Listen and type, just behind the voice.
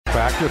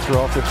Back to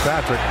throw,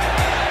 Fitzpatrick.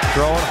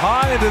 Throwing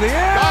high into the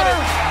air. Got it.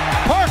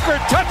 Parker,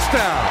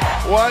 touchdown.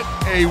 What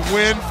a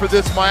win for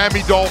this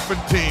Miami Dolphin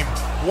team.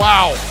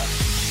 Wow.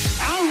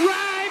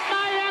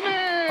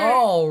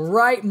 All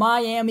right,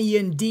 Miami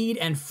indeed,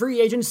 and free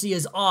agency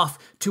is off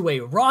to a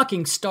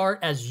rocking start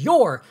as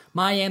your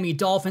Miami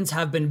Dolphins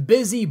have been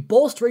busy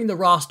bolstering the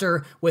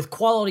roster with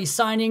quality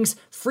signings,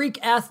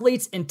 freak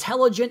athletes,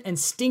 intelligent,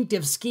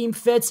 instinctive scheme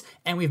fits,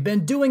 and we've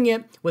been doing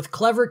it with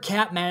clever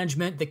cap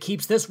management that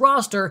keeps this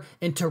roster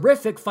in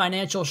terrific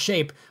financial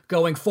shape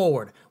going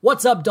forward.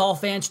 What's up,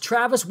 Dolphins?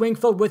 Travis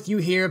Wingfield with you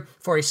here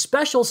for a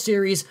special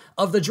series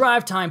of the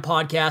Drive Time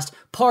Podcast,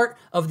 part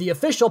of the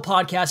official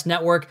podcast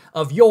network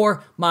of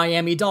your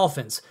Miami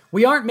Dolphins.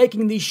 We aren't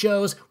making these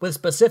shows with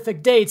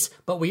specific dates,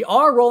 but we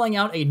are rolling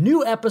out a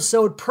new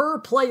episode per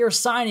player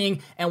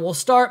signing, and we'll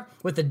start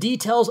with the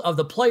details of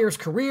the player's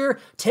career,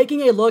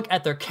 taking a look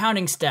at their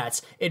counting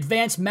stats,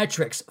 advanced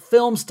metrics,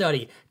 film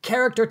study,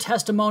 character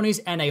testimonies,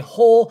 and a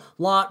whole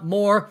lot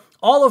more.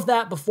 All of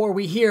that before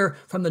we hear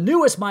from the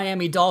newest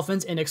Miami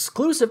Dolphins in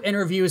exclusive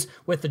interviews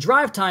with the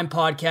Drive Time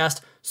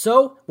Podcast.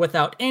 So,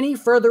 without any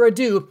further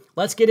ado,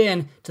 let's get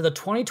into the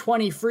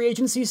 2020 free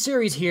agency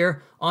series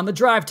here on the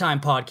Drive Time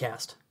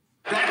Podcast.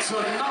 That's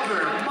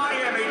another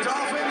Miami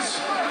Dolphins.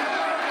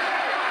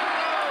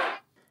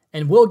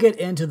 And we'll get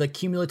into the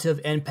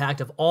cumulative impact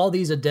of all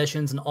these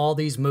additions and all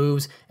these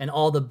moves and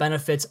all the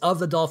benefits of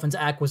the Dolphins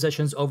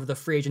acquisitions over the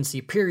free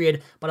agency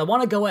period. But I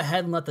want to go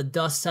ahead and let the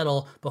dust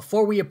settle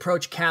before we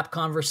approach cap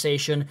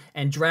conversation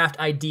and draft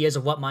ideas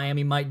of what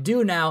Miami might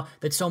do now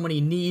that so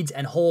many needs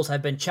and holes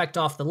have been checked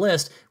off the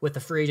list with the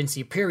free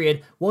agency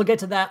period. We'll get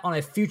to that on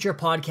a future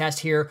podcast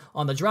here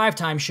on the Drive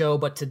Time Show.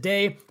 But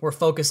today we're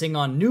focusing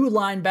on new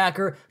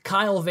linebacker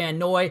Kyle Van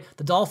Noy.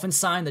 The Dolphins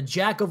signed the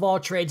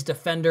jack-of-all-trades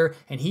defender,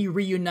 and he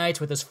reunites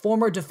with his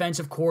former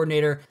defensive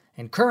coordinator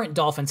and current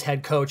Dolphins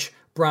head coach,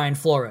 Brian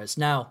Flores.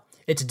 Now,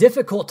 it's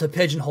difficult to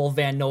pigeonhole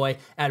Van Noy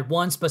at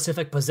one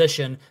specific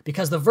position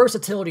because the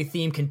versatility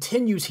theme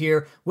continues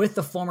here with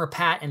the former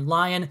Pat and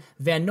Lion.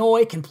 Van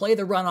Noy can play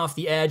the run off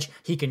the edge,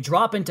 he can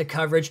drop into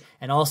coverage,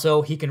 and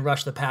also he can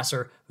rush the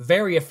passer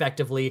very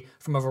effectively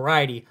from a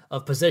variety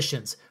of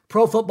positions.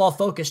 Pro Football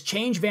Focus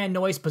changed Van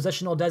Noy's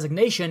positional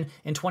designation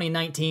in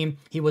 2019.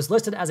 He was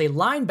listed as a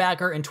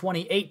linebacker in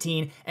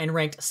 2018 and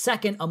ranked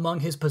second among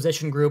his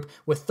position group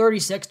with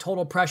 36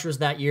 total pressures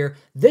that year.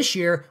 This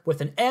year, with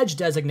an edge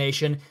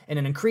designation and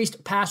an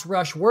increased pass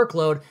rush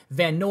workload,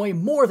 Van Noy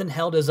more than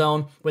held his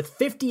own with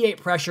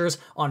 58 pressures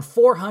on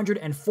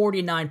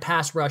 449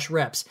 pass rush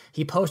reps.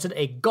 He posted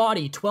a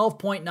gaudy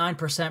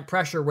 12.9%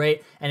 pressure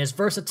rate, and his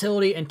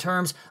versatility in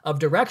terms of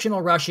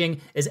directional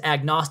rushing is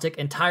agnostic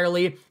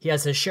entirely. He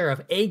has his share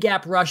of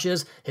A-gap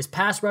rushes. His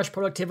pass rush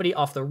productivity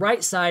off the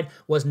right side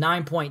was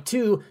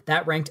 9.2.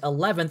 That ranked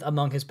 11th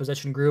among his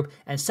position group,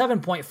 and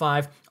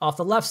 7.5 off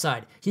the left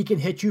side. He can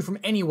hit you from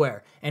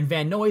anywhere, and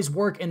Van Noy's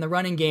work in the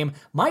running game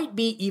might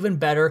be even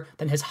better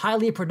than his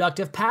highly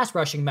productive pass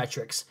rushing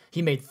metrics.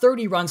 He made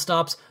 30 run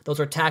stops. Those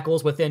are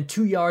tackles within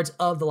 2 yards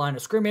of the line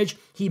of scrimmage.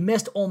 He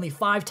missed only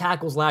 5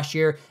 tackles last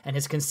year, and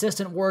his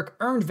consistent work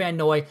earned Van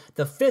Noy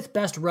the 5th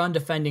best run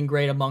defending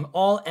grade among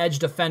all edge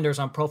defenders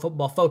on Pro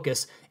Football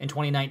Focus in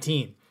 2019.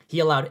 He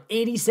allowed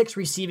 86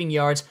 receiving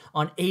yards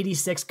on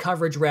 86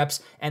 coverage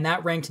reps, and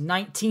that ranked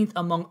 19th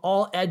among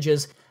all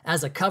edges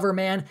as a cover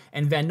man,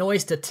 and Van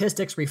Noy's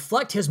statistics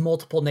reflect his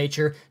multiple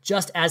nature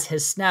just as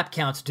his snap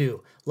counts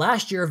do.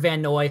 Last year,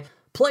 Van Noy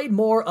played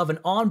more of an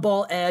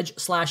on-ball edge /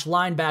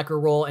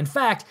 linebacker role. In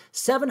fact,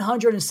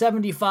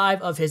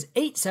 775 of his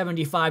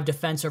 875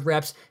 defensive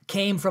reps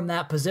came from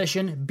that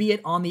position, be it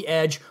on the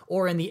edge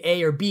or in the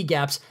A or B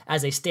gaps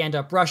as a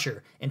stand-up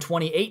rusher. In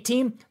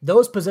 2018,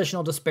 those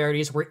positional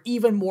disparities were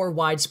even more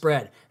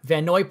widespread.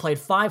 Van Noy played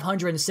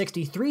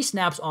 563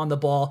 snaps on the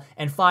ball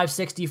and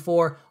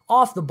 564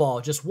 off the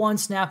ball, just one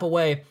snap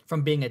away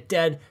from being a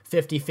dead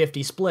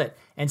 50-50 split.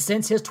 And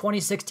since his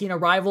 2016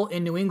 arrival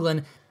in New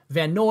England,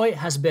 Van Noy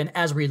has been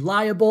as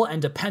reliable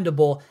and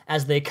dependable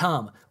as they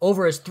come.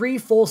 Over his 3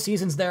 full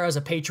seasons there as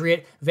a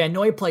Patriot, Van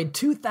Noy played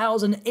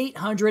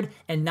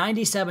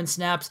 2,897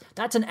 snaps.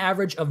 That's an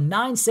average of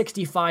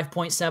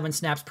 965.7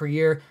 snaps per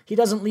year. He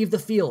doesn't leave the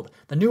field.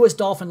 The newest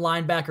Dolphin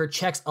linebacker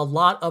checks a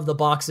lot of the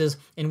boxes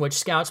in which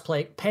scouts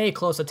pay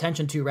close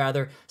attention to,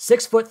 rather.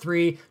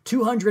 6'3",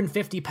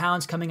 250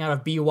 pounds coming out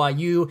of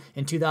BYU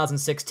in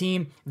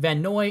 2016.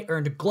 Van Noy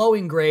earned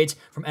glowing grades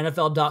from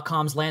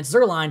NFL.com's Lance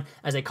Zierlein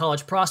as a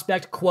college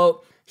prospect.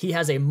 Quote, "He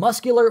has a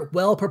muscular,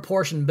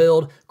 well-proportioned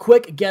build,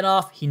 quick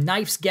get-off, he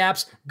knifes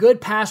gaps, good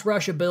pass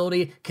rush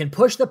ability, can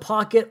push the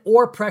pocket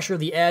or pressure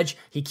the edge.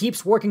 He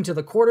keeps working to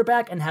the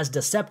quarterback and has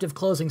deceptive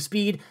closing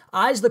speed,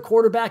 eyes the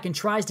quarterback and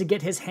tries to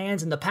get his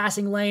hands in the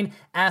passing lane,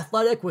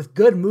 athletic with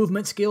good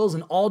movement skills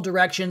in all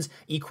directions,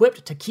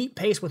 equipped to keep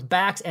pace with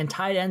backs and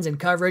tight ends in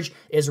coverage,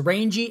 is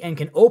rangy and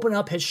can open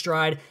up his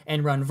stride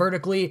and run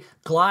vertically,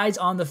 glides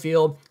on the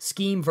field,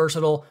 scheme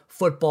versatile,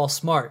 football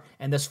smart.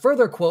 And this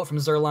further quote from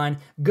Zuerlein,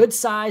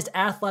 good-sized,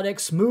 athletic,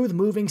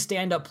 smooth-moving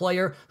stand-up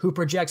player who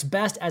projects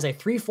best as a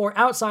 3-4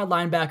 outside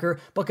linebacker,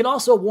 but could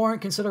also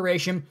warrant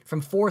consideration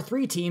from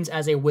 4-3 teams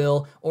as a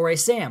Will or a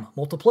Sam,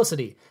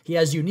 multiplicity. He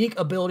has unique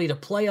ability to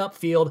play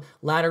upfield,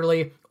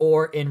 laterally,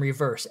 or in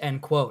reverse,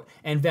 end quote.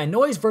 And Van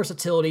Noy's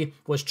versatility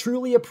was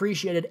truly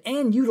appreciated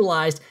and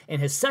utilized in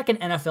his second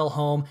NFL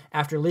home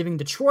after leaving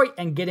Detroit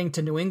and getting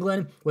to New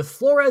England. With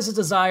Flores'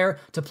 desire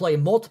to play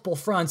multiple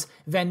fronts,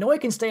 Van Noy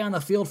can stay on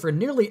the field for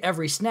nearly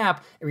every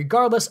snap,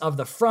 regardless of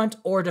the front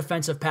or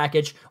defensive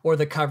package or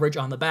the coverage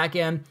on the back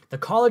end. The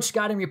college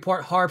scouting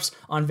report harps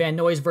on Van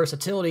Noy's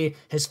versatility,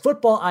 his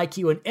football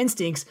IQ and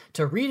instincts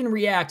to read and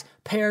react,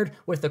 paired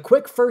with the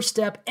quick first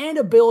step and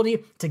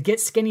ability to get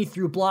skinny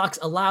through blocks,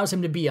 allows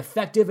him to be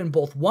effective in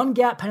both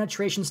one-gap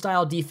penetration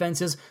style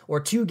defenses or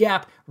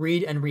two-gap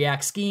read and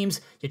react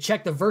schemes. You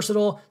check the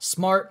versatile,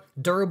 smart,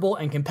 durable,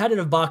 and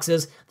competitive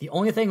boxes. The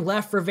only thing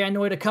left for Van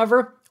Noy to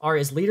cover are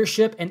his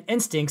leadership and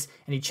instincts,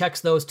 and he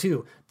checks those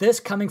too. This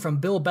coming from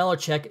Bill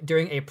Belichick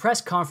during a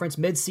press conference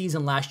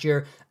mid-season last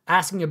year,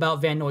 asking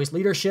about Van Noy's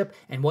leadership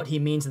and what he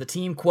means to the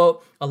team.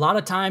 Quote, a lot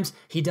of times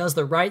he does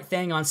the right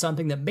thing on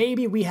something that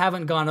maybe we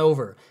haven't gone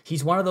over.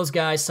 He's one of those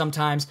guys,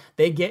 sometimes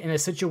they get in a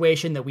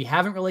situation that we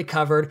haven't really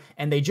covered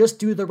and they just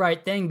do the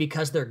right thing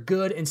because they're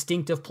good,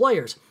 instinctive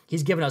players.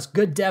 He's given us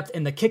good depth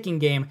in the kicking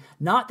game.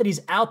 Not that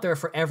he's out there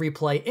for every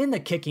play in the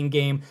kicking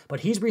game,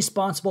 but he's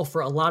responsible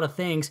for a lot of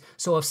things.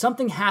 So if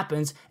something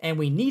happens and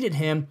we needed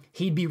him,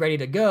 he'd be ready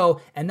to go.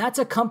 And that's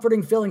a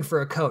comforting feeling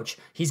for a coach.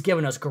 He's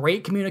given us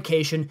great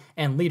communication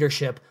and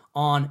leadership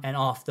on and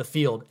off the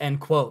field,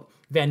 end quote.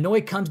 Van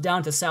Noy comes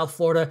down to South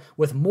Florida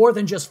with more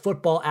than just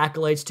football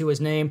accolades to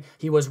his name.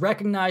 He was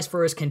recognized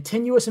for his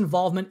continuous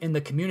involvement in the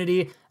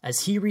community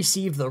as he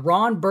received the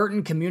Ron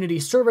Burton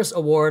Community Service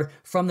Award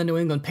from the New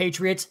England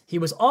Patriots. He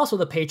was also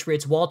the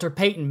Patriots' Walter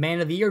Payton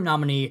Man of the Year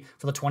nominee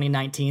for the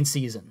 2019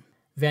 season.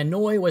 Van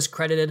Noy was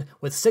credited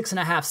with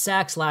 6.5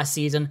 sacks last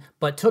season,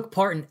 but took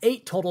part in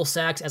 8 total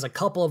sacks as a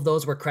couple of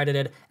those were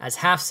credited as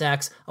half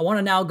sacks. I want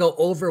to now go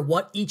over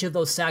what each of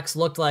those sacks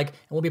looked like, and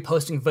we'll be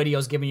posting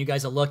videos giving you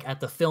guys a look at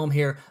the film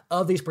here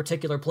of these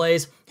particular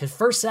plays. His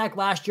first sack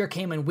last year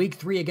came in Week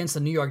 3 against the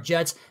New York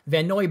Jets.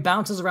 Van Noy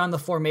bounces around the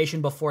formation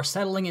before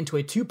settling into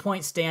a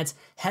 2-point stance,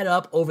 head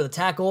up over the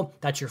tackle.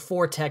 That's your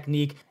 4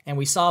 technique, and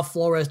we saw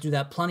Flores do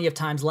that plenty of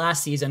times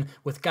last season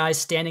with guys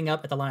standing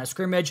up at the line of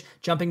scrimmage,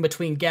 jumping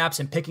between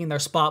gaps and picking their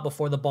spot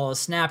before the ball is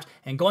snapped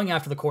and going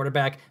after the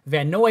quarterback.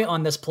 Van Noy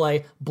on this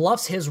play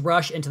bluffs his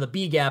rush into the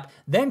B gap,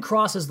 then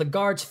crosses the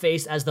guard's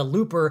face as the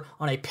looper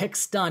on a pick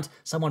stunt.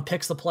 Someone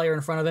picks the player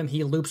in front of him,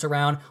 he loops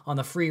around on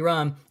the free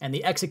run, and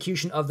the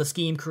execution of the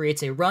scheme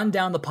creates a run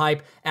down the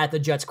pipe at the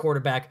Jets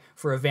quarterback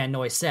for a Van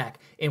Noy sack.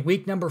 In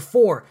week number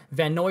 4,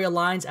 Van Noy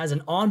aligns as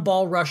an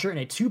on-ball rusher in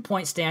a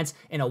 2-point stance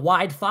in a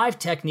wide 5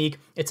 technique.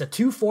 It's a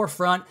 2-4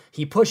 front.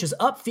 He pushes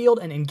upfield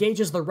and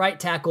engages the right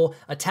tackle,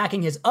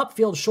 attacking his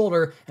upfield shoulder,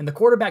 and the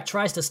quarterback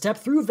tries to step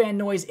through Van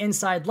Noy's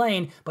inside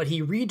lane, but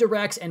he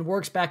redirects and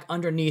works back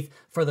underneath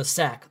for the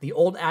sack. The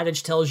old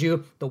adage tells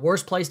you the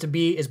worst place to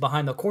be is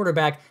behind the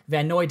quarterback.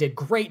 Van Noy did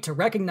great to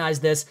recognize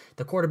this,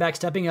 the quarterback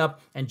stepping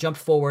up and jumped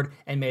forward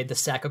and made the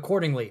sack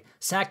accordingly.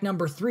 Sack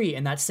number 3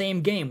 in that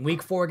same game,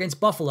 week 4 against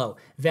Buffalo.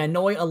 Van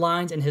Noy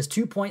aligns in his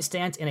 2-point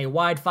stance in a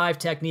wide 5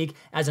 technique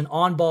as an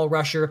on-ball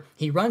rusher.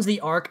 He runs the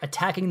arc,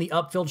 attacking the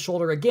upfield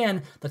shoulder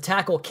again. The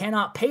tackle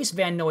cannot pace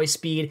Van Noy's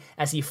speed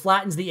as he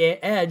flattens the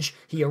edge.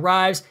 He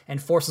arrives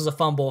and forces a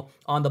fumble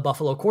on the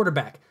Buffalo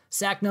quarterback.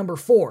 Sack number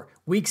 4,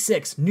 week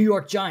 6, New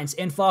York Giants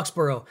in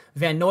Foxborough.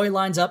 Van Noy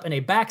lines up in a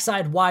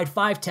backside wide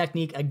 5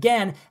 technique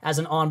again as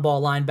an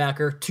on-ball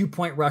linebacker,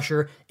 2-point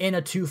rusher in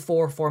a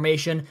 2-4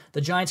 formation.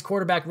 The Giants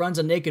quarterback runs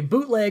a naked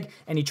bootleg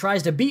and he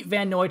tries to beat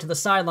Van Noy to the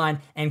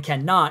sideline and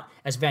cannot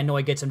as Van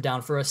Noy gets him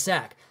down for a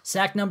sack.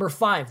 Sack number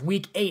 5,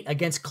 week 8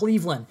 against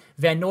Cleveland.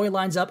 Van Noy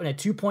lines up in a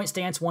 2-point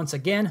stance once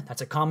again.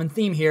 That's a common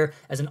theme here.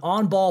 As an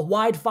on-ball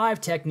wide 5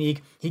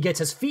 technique, he gets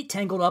his feet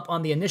tangled up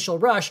on the initial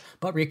rush,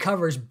 but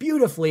recovers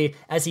beautifully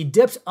as he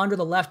dips under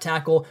the left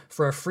tackle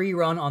for a free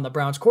run on the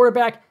Browns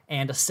quarterback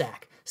and a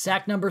sack.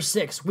 Sack number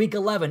 6, week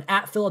 11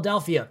 at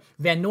Philadelphia.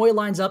 Van Noy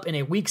lines up in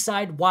a weak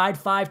side wide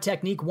 5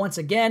 technique once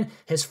again.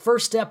 His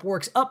first step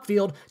works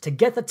upfield to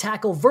get the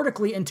tackle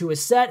vertically into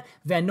his set.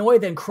 Van Noy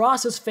then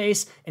crosses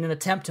face in an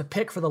attempt to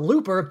pick for the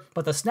looper,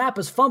 but the snap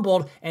is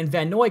fumbled and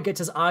Van Noy gets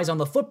his eyes on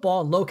the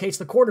football, locates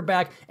the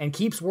quarterback, and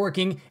keeps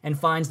working and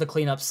finds the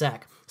cleanup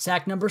sack.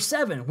 Sack number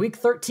 7, week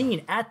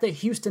 13 at the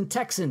Houston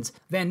Texans.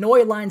 Van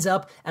Noy lines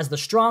up as the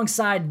strong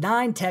side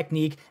 9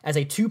 technique as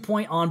a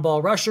 2-point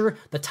on-ball rusher.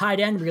 The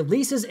tight end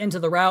releases into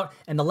the route,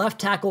 and the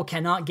left tackle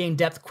cannot gain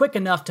depth quick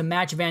enough to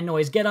match Van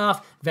Noy's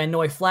get-off. Van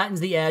Noy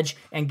flattens the edge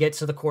and gets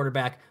to the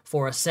quarterback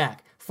for a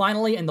sack.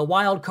 Finally, in the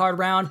wild card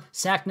round,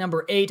 sack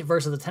number 8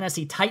 versus the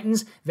Tennessee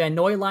Titans, Van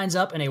Noy lines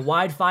up in a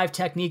wide 5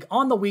 technique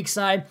on the weak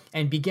side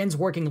and begins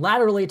working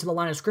laterally to the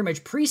line of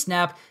scrimmage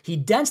pre-snap. He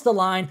dents the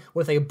line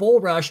with a bull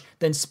rush,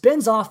 then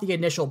spins off the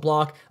initial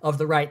block of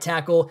the right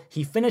tackle.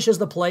 He finishes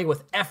the play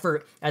with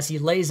effort as he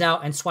lays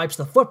out and swipes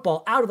the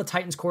football out of the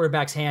Titans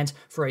quarterback's hands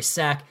for a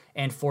sack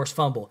and forced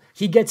fumble.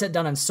 He gets it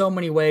done in so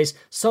many ways.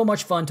 So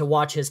much fun to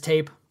watch his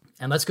tape.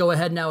 And let's go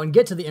ahead now and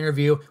get to the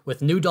interview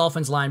with new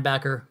Dolphins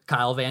linebacker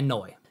Kyle Van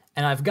Noy.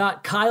 And I've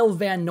got Kyle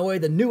Van Noy,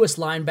 the newest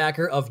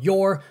linebacker of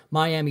your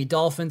Miami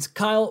Dolphins.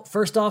 Kyle,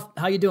 first off,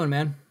 how you doing,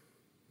 man?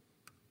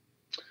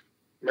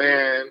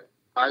 Man,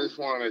 I just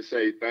want to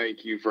say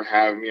thank you for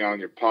having me on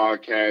your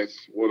podcast.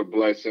 What a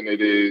blessing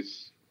it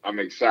is. I'm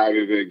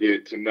excited to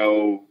get to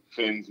know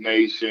Fins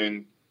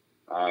Nation,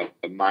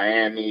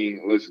 Miami.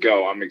 Let's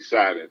go. I'm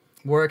excited.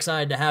 We're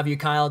excited to have you,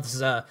 Kyle. This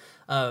is a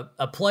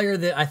player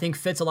that I think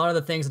fits a lot of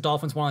the things the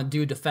Dolphins want to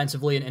do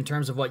defensively in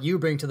terms of what you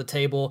bring to the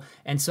table.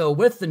 And so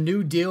with the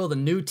new deal, the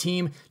new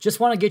team, just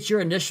want to get your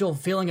initial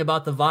feeling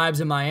about the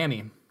vibes in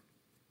Miami.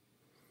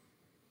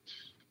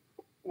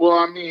 Well,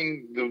 I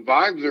mean, the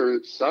vibes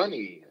are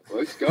sunny.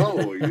 Let's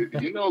go.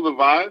 you know the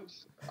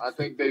vibes. I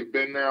think they've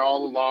been there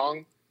all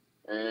along,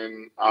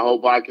 and I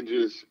hope I can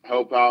just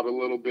help out a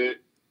little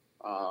bit.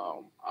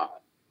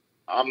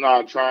 I'm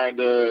not trying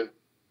to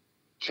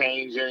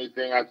change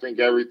anything. I think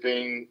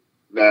everything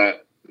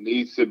that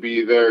needs to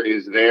be there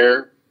is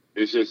there.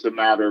 It's just a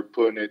matter of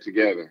putting it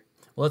together.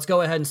 Well, let's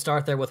go ahead and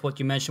start there with what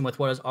you mentioned with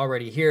what is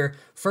already here.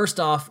 First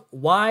off,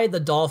 why the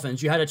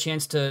Dolphins? You had a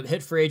chance to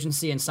hit free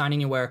agency and sign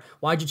anywhere.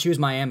 Why'd you choose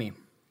Miami?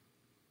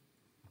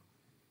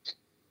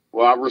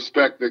 Well, I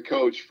respect the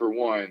coach for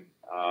one.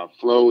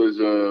 Flo is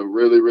a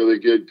really, really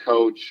good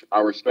coach. I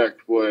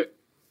respect what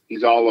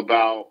he's all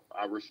about.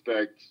 I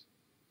respect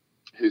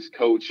his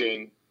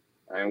coaching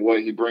and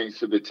what he brings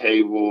to the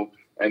table,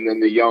 and then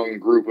the young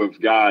group of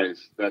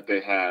guys that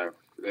they have.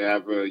 They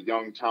have a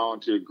young,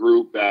 talented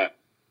group that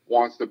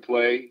wants to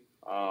play,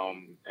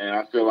 and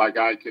I feel like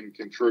I can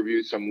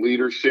contribute some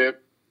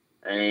leadership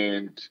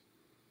and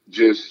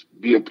just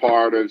be a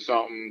part of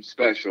something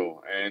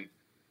special. And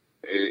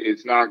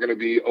it's not going to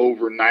be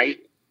overnight.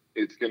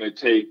 It's going to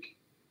take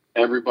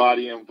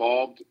everybody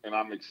involved, and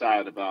I'm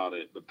excited about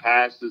it. The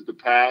past is the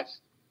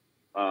past.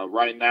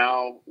 Right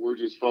now, we're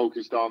just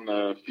focused on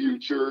the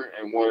future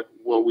and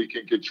what we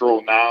can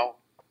control now,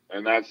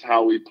 and that's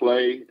how we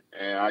play,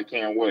 and I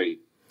can't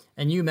wait.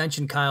 And you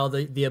mentioned, Kyle,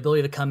 the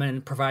ability to come in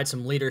and provide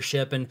some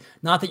leadership, and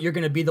not that you're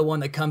going to be the one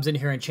that comes in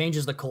here and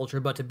changes the culture,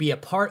 but to be a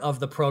part of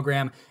the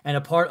program and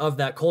a part of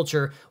that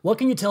culture. What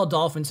can you tell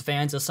Dolphins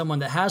fans, as someone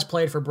that has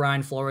played for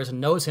Brian Flores and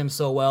knows him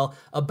so well,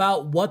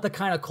 about what the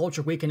kind of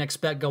culture we can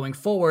expect going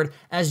forward,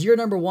 as your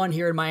number one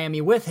here in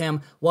Miami with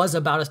him was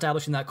about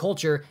establishing that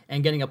culture,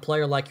 and getting a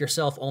player like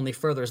yourself only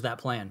furthers that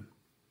plan?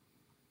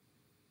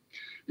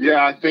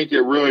 Yeah, I think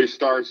it really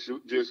starts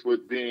just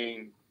with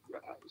being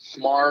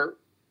smart,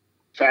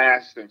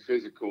 fast, and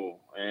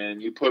physical.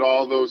 And you put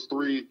all those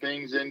three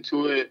things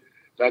into it,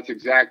 that's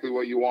exactly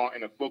what you want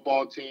in a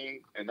football team,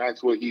 and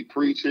that's what he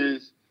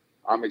preaches.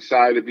 I'm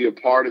excited to be a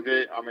part of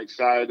it. I'm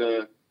excited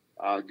to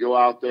go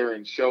out there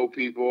and show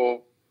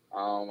people.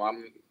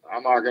 I'm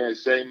not going to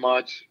say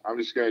much. I'm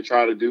just going to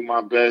try to do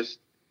my best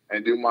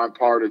and do my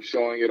part of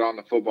showing it on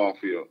the football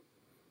field.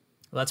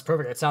 Well, that's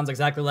perfect. It sounds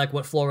exactly like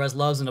what Flores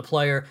loves in a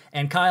player.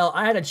 And Kyle,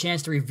 I had a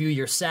chance to review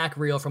your sack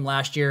reel from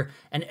last year,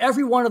 and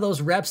every one of those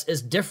reps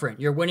is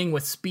different. You're winning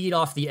with speed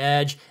off the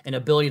edge and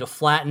ability to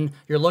flatten.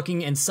 You're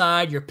looking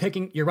inside.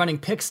 You're running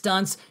pick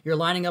stunts. You're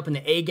lining up in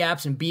the A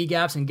gaps and B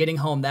gaps and getting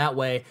home that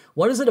way.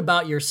 What is it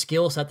about your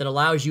skill set that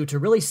allows you to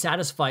really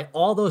satisfy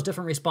all those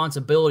different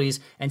responsibilities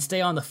and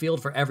stay on the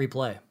field for every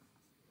play?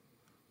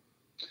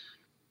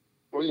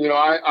 Well,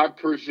 I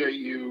appreciate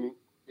you,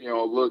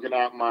 looking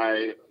at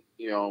my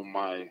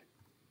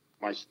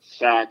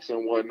sacks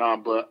and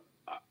whatnot, but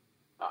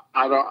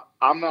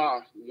I'm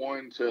not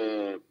one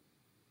to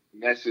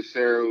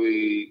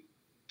necessarily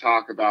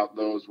talk about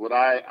those. What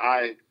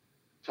I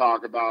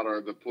talk about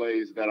are the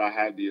plays that I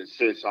had the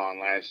assists on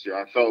last year.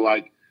 I felt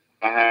like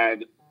I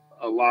had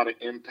a lot of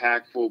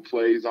impactful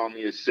plays on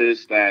the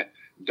assists that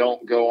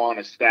don't go on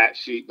a stat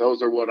sheet.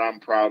 Those are what I'm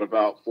proud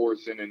about,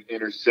 forcing an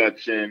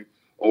interception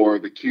or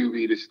the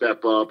QB to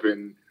step up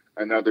and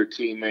another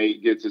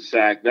teammate gets a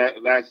sack.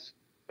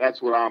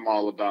 That's what I'm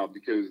all about,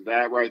 because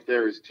that right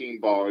there is team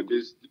ball. It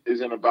just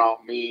isn't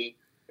about me.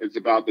 It's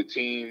about the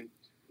team.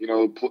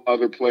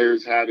 Other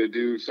players had to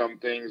do some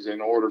things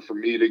in order for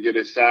me to get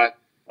a sack,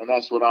 and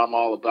that's what I'm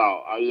all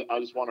about. I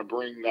just want to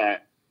bring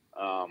that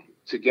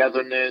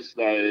togetherness,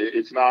 that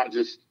it's not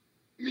just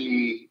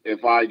me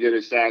if I get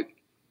a sack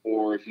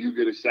or if you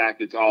get a sack,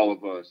 it's all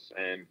of us.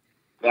 And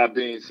that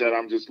being said,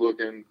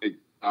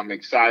 I'm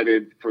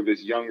excited for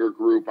this younger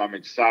group. I'm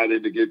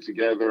excited to get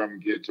together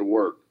and get to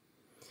work.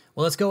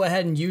 Well, let's go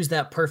ahead and use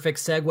that perfect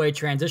segue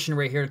transition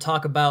right here to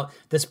talk about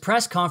this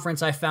press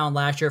conference I found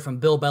last year from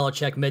Bill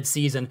Belichick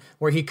midseason,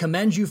 where he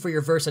commends you for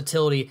your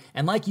versatility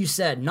and, like you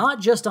said, not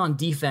just on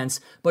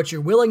defense, but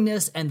your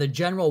willingness and the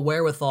general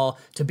wherewithal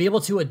to be able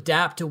to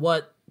adapt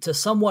to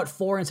somewhat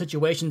foreign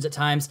situations at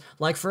times.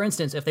 Like, for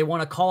instance, if they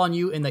want to call on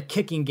you in the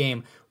kicking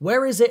game,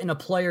 where is it in a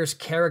player's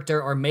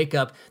character or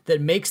makeup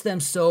that makes them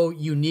so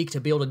unique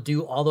to be able to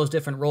do all those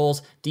different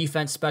roles,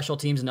 defense, special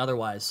teams, and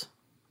otherwise?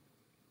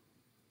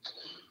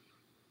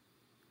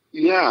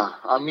 Yeah,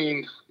 I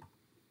mean,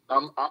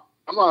 I'm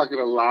not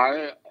gonna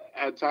lie.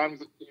 At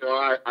times,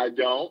 I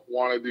don't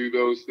want to do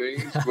those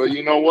things, but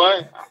you know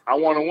what? I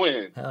want to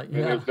win. Yeah.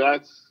 And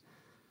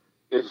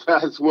if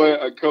that's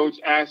what a coach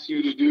asks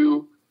you to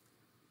do,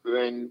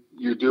 then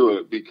you do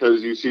it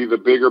because you see the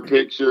bigger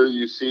picture.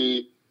 You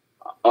see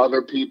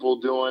other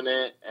people doing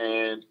it,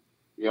 and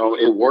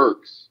it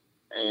works.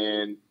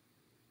 And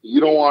you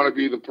don't want to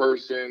be the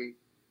person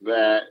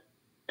that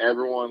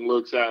everyone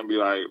looks at and be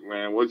like,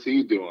 man, what's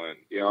he doing?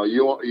 You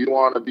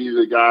want to be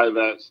the guy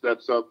that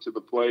steps up to the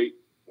plate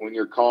when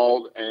you're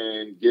called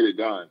and get it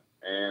done.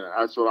 And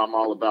that's what I'm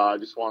all about. I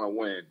just want to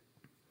win.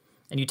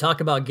 And you talk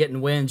about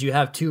getting wins. You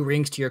have 2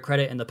 rings to your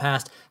credit in the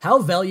past. How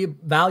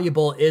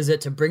valuable is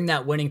it to bring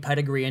that winning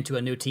pedigree into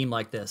a new team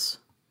like this?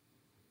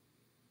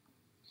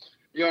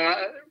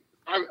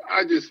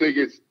 I just think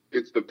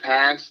it's the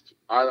past.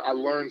 I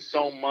learned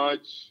so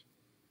much.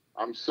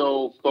 I'm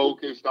so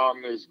focused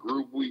on this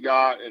group we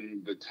got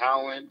and the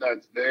talent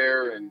that's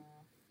there and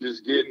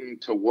just getting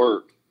to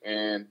work.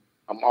 And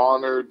I'm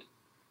honored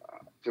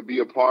to be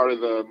a part of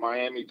the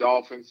Miami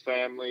Dolphins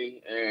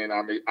family, and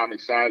I'm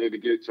excited to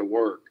get to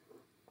work.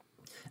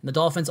 The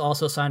Dolphins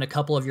also signed a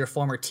couple of your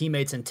former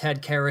teammates in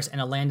Ted Karras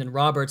and Landon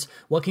Roberts.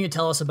 What can you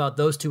tell us about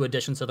those 2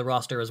 additions to the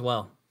roster as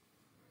well?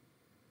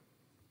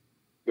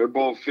 They're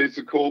both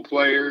physical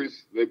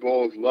players. They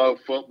both love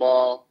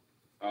football.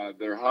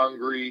 They're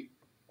hungry.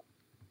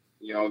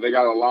 They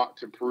got a lot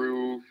to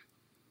prove,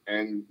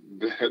 and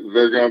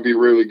they're going to be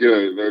really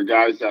good. They're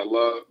guys that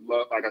love,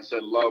 like I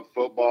said, love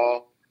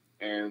football,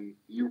 and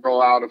you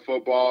roll out of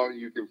football,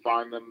 you can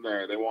find them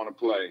there. They want to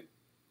play.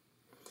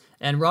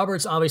 And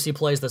Roberts obviously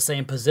plays the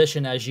same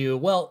position as you.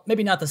 Well,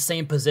 maybe not the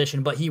same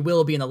position, but he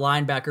will be in the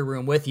linebacker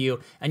room with you.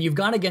 And you've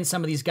gone against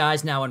some of these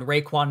guys now in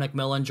Raekwon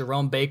McMillan,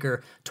 Jerome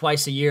Baker,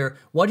 twice a year.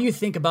 What do you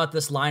think about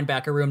this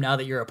linebacker room now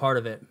that you're a part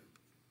of it?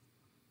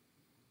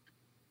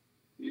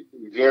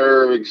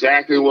 They're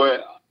exactly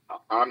what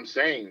I'm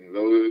saying.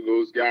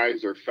 Those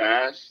guys are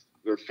fast,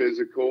 they're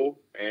physical,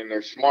 and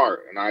they're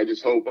smart. And I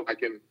just hope I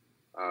can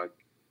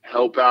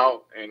help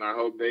out, and I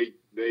hope they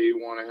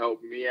want to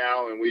help me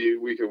out, and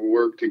we can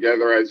work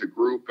together as a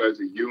group, as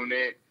a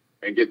unit,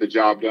 and get the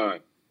job done.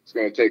 It's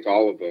going to take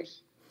all of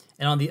us.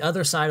 And on the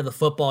other side of the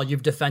football,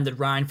 you've defended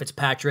Ryan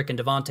Fitzpatrick and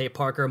Devontae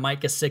Parker,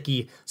 Mike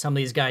Gesicki, some of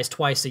these guys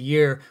twice a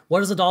year. What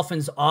does the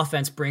Dolphins'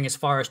 offense bring as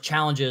far as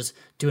challenges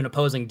to an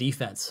opposing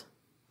defense?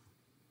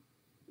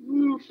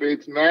 Ooh,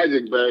 Fitz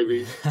magic,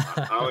 baby.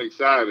 I'm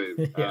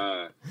excited.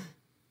 Yeah.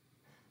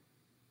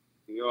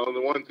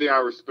 The one thing I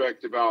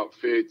respect about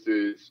Fitz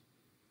is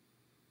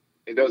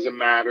it doesn't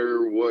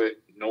matter what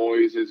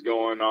noise is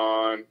going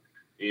on,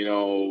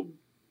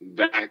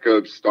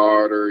 backup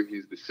starter,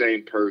 he's the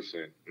same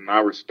person, and I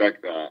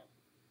respect that.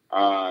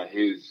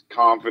 His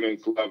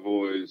confidence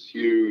level is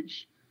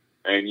huge,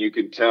 and you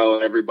can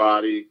tell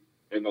everybody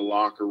in the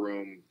locker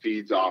room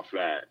feeds off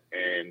that,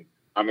 and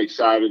I'm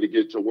excited to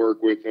get to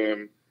work with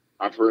him.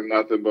 I've heard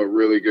nothing but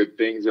really good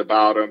things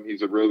about him.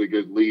 He's a really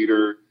good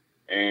leader,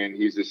 and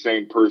he's the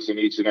same person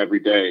each and every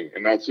day.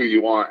 And that's who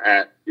you want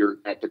at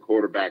the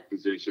quarterback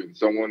position,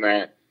 someone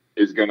that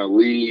is going to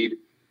lead,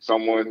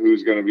 someone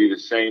who's going to be the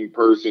same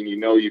person.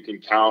 You can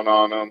count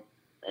on them.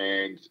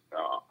 And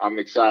I'm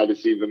excited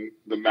to see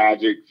the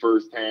magic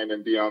firsthand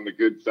and be on the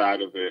good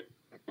side of it.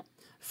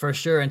 For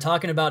sure. And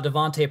talking about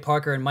Devontae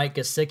Parker and Mike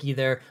Gesicki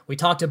there, we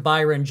talked to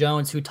Byron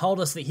Jones, who told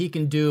us that he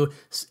can do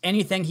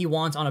anything he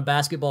wants on a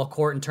basketball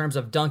court in terms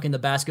of dunking the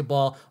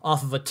basketball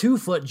off of a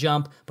 2-foot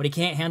jump, but he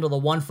can't handle the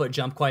 1-foot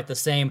jump quite the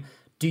same.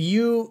 Do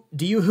you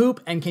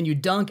hoop, and can you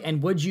dunk,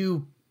 and would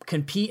you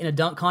compete in a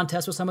dunk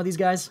contest with some of these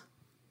guys?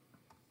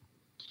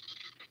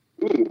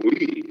 Ooh,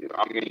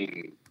 I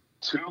mean,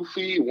 2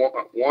 feet,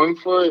 1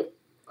 foot.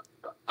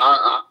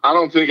 I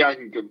don't think I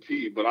can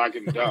compete, but I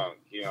can dunk.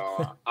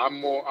 I'm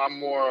more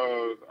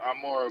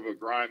of a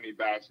grimy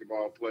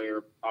basketball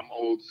player. I'm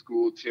old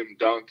school Tim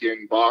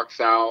Duncan, box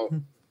out.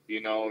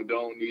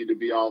 Don't need to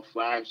be all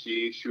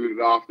flashy. Shoot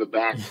it off the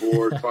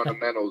backboard.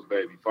 Fundamentals,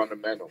 baby,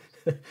 fundamentals.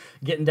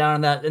 Getting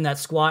down in that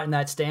squat, in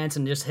that stance,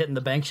 and just hitting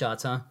the bank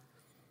shots, huh?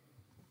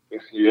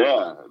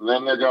 Yeah.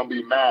 Then they're gonna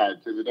be mad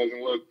because it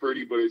doesn't look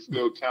pretty, but it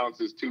still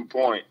counts as 2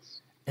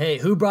 points. Hey,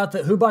 who brought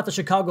the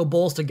Chicago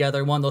Bulls together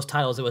and won those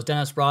titles? It was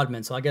Dennis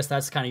Rodman, so I guess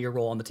that's kind of your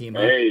role on the team.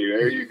 Right? Hey,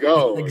 there you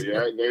go. Exactly.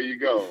 Yeah, there you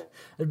go.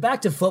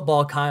 Back to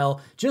football,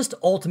 Kyle. Just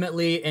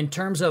ultimately, in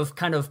terms of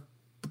kind of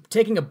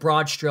taking a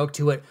broad stroke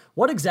to it,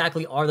 what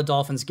exactly are the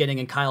Dolphins getting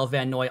in Kyle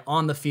Van Noy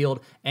on the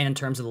field and in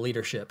terms of the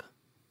leadership?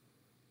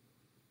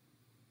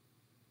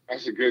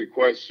 That's a good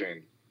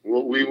question.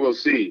 Well, we will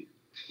see.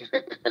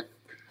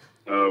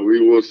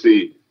 We will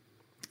see.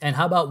 And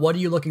how about what are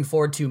you looking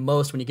forward to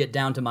most when you get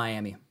down to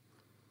Miami?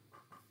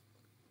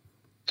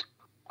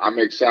 I'm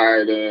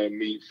excited to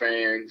meet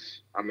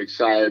fans. I'm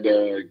excited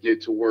to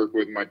get to work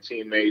with my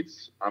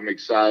teammates. I'm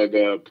excited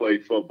to play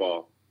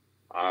football.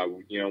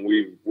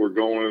 We're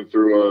going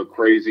through a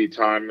crazy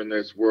time in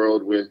this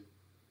world with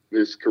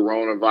this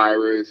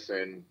coronavirus,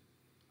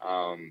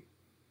 and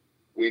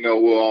we know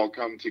we'll all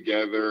come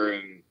together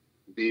and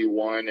be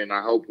one, and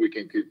I hope we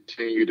can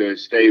continue to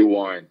stay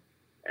one.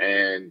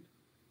 And,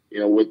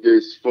 with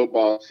this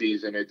football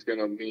season, it's going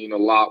to mean a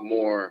lot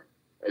more,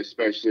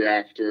 especially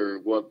after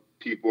what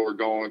people are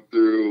going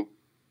through.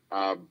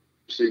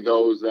 See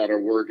those that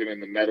are working in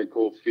the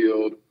medical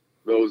field,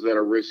 those that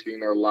are risking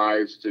their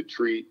lives to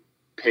treat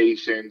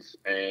patients,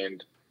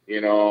 and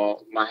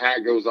my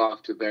hat goes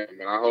off to them,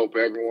 and I hope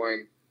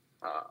everyone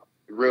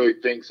really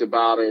thinks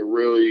about it,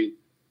 really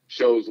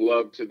shows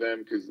love to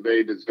them, because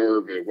they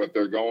deserve it, what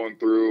they're going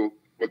through,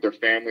 what their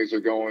families are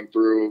going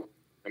through.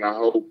 And I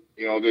hope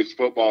this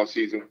football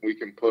season we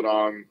can put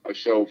on a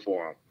show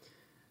for them.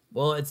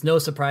 Well, it's no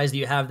surprise that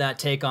you have that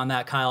take on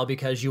that, Kyle,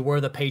 because you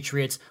were the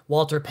Patriots'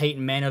 Walter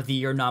Payton Man of the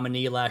Year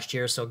nominee last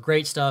year. So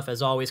great stuff,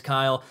 as always,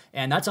 Kyle.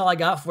 And that's all I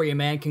got for you,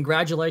 man.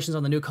 Congratulations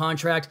on the new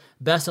contract.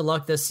 Best of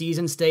luck this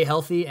season. Stay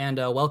healthy, and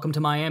welcome to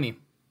Miami.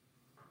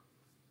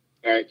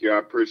 Thank you. I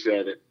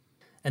appreciate it.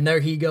 And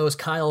there he goes,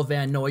 Kyle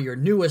Van Noy, your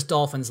newest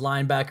Dolphins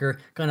linebacker.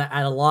 Going to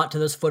add a lot to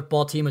this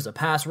football team as a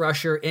pass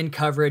rusher, in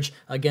coverage,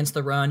 against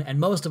the run, and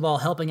most of all,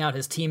 helping out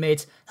his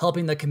teammates,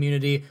 helping the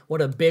community.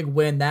 What a big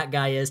win that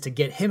guy is to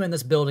get him in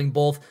this building,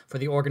 both for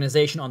the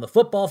organization on the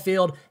football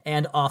field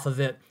and off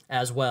of it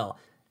as well.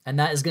 And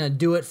that is going to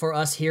do it for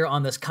us here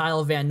on this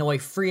Kyle Van Noy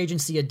Free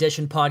Agency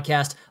Edition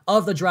podcast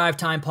of the Drive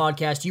Time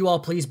Podcast. You all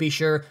please be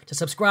sure to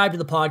subscribe to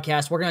the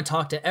podcast. We're going to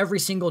talk to every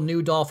single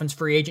new Dolphins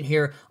free agent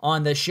here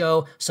on this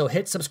show. So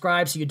hit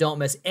subscribe so you don't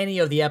miss any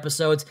of the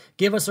episodes.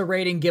 Give us a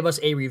rating, give us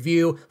a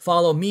review.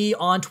 Follow me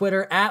on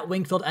Twitter at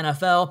Wingfield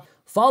NFL.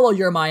 Follow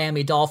your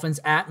Miami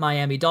Dolphins at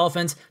Miami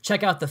Dolphins.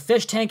 Check out the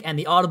Fish Tank and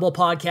the Audible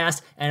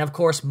podcast. And of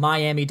course,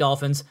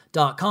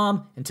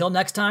 MiamiDolphins.com. Until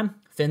next time,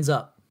 fins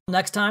up.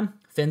 Next time,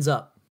 fins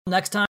up. Next time.